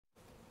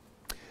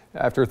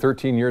After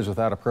 13 years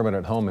without a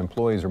permanent home,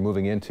 employees are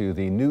moving into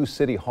the new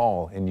City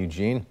Hall in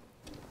Eugene.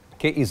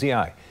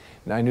 KEZI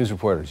 9 News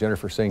reporter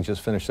Jennifer Singh just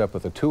finished up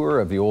with a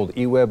tour of the old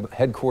eWeb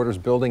headquarters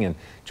building and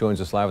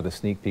joins us live with a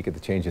sneak peek at the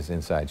changes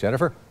inside.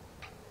 Jennifer?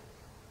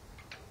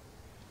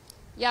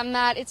 Yeah,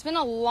 Matt, it's been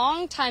a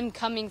long time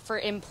coming for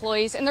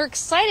employees, and they're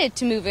excited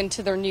to move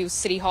into their new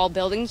City Hall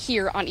building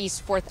here on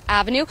East 4th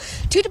Avenue.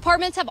 2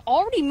 departments have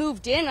already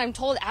moved in, I'm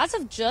told, as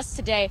of just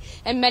today,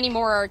 and many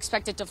more are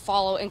expected to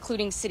follow,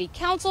 including City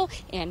Council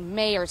and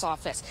Mayor's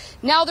office.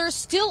 Now, there's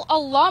still a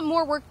lot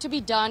more work to be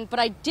done, but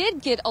I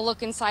did get a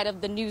look inside of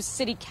the new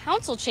City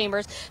Council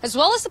chambers, as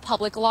well as the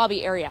public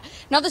lobby area.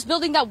 Now, this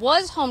building that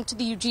was home to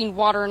the Eugene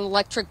Water and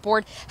Electric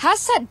Board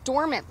has sat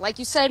dormant, like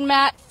you said,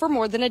 Matt, for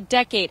more than a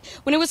decade.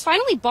 When it was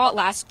finally bought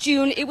last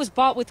June, it was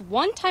bought with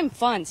one-time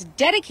funds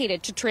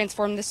dedicated to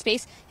transform the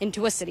space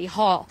into a city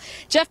hall.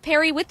 Jeff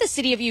Perry with the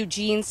City of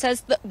Eugene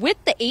says that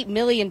with the $8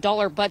 million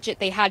budget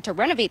they had to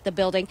renovate the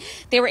building,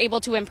 they were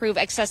able to improve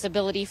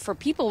accessibility for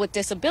people with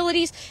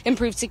disabilities,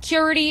 improve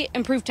security,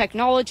 improve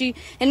technology,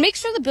 and make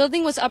sure the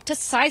building was up to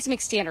seismic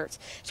standards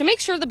to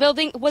make sure the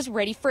building was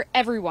ready for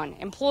everyone,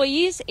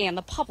 employees and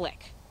the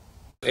public.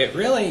 It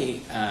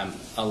really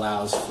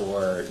allows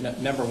for,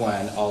 number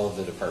one, all of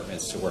the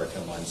departments to work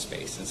in one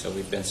space. And so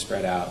we've been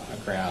spread out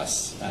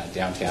across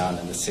downtown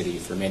and the city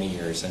for many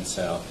years. And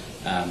so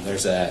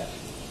there's a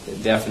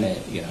definite,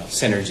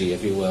 synergy,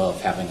 if you will,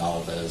 of having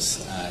all of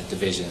those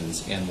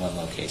divisions in one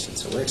location.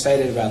 So we're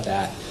excited about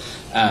that.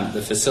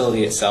 The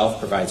facility itself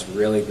provides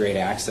really great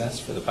access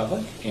for the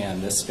public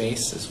and this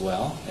space as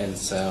well. And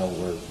so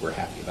we're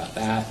happy about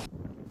that.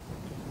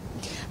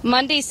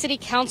 Monday's City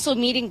Council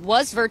meeting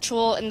was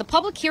virtual, and the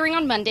public hearing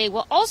on Monday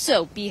will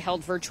also be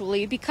held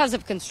virtually because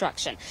of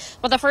construction.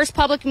 But the first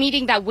public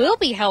meeting that will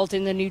be held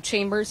in the new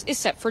chambers is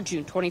set for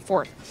June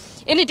 24th.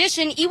 In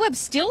addition, eWeb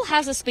still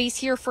has a space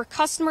here for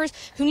customers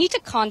who need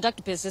to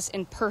conduct business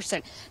in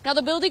person. Now,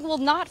 the building will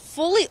not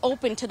fully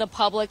open to the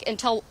public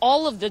until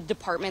all of the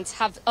departments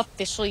have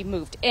officially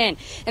moved in.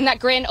 And that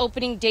grand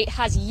opening date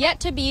has yet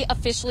to be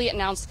officially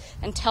announced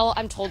until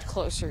I'm told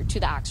closer to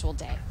the actual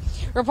day.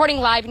 Reporting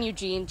live in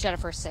Eugene,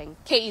 Jennifer Singh,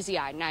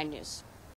 KEZI 9 News.